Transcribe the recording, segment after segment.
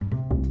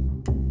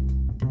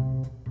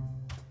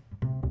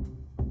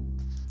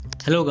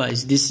Hello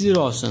guys, this is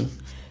Roshan.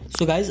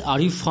 So guys, are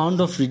you fond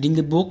of reading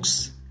the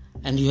books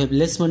and you have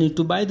less money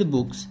to buy the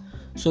books?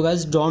 So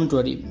guys, don't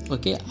worry.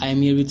 Okay, I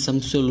am here with some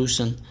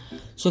solution.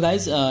 So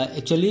guys, I'll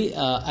tell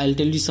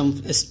you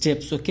some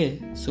steps.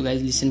 Okay, so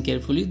guys, listen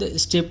carefully. The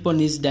step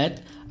one is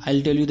that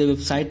I'll tell you the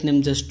website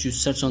name just to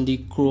search on the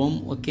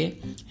Chrome.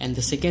 Okay, and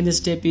the second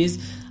step is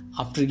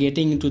after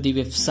getting into the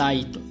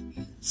website,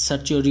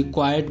 search your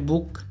required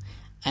book.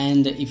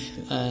 And if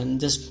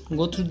just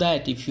go through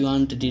that. If you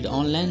want to read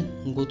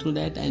online, go through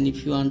that, and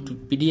if you want to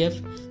PDF,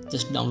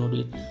 just download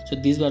it. So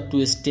these were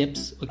two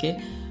steps.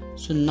 Okay,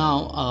 so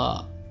now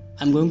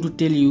I'm going to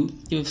tell you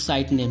the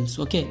website names.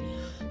 Okay,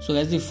 so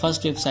guys, the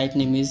first website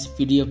name is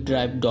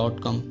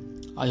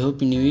pdfdrive.com. I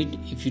hope you knew it.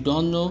 If you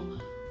don't know,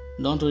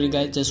 don't worry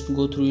guys, just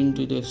go through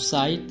into the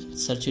website,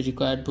 search your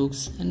required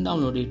books and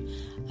download it.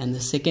 And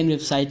the second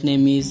website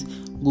name is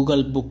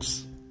Google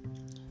Books.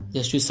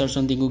 Just you search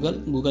on the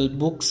Google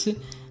Books,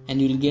 and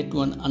you will get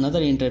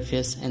another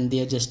interface, and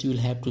there just you will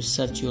have to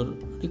search your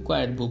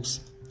required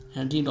books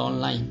and read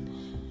online.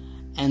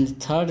 And the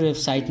third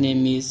website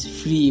name is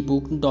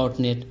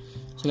freebook.net.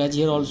 So guys,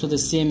 here also the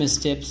same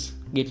steps.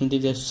 Get to the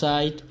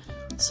website,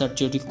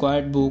 search your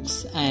required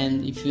books,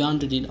 and if you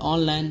want to read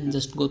online,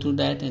 just go through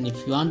that, and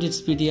if you want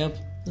its PDF,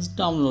 just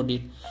download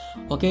it.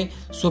 Okay,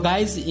 so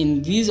guys,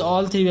 in these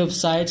all three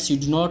websites you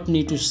do not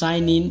need to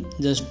sign in,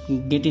 just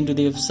get into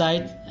the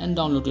website and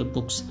download your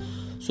books.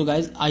 So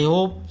guys, I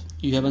hope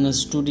you have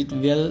understood it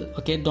well.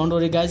 Okay, don't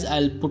worry guys,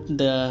 I'll put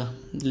the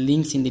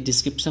links in the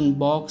description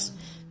box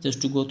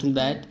just to go through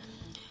that.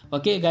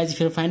 Okay guys,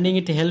 if you're finding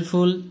it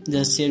helpful,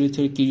 just share with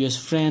your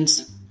curious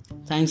friends.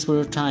 Thanks for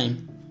your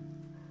time.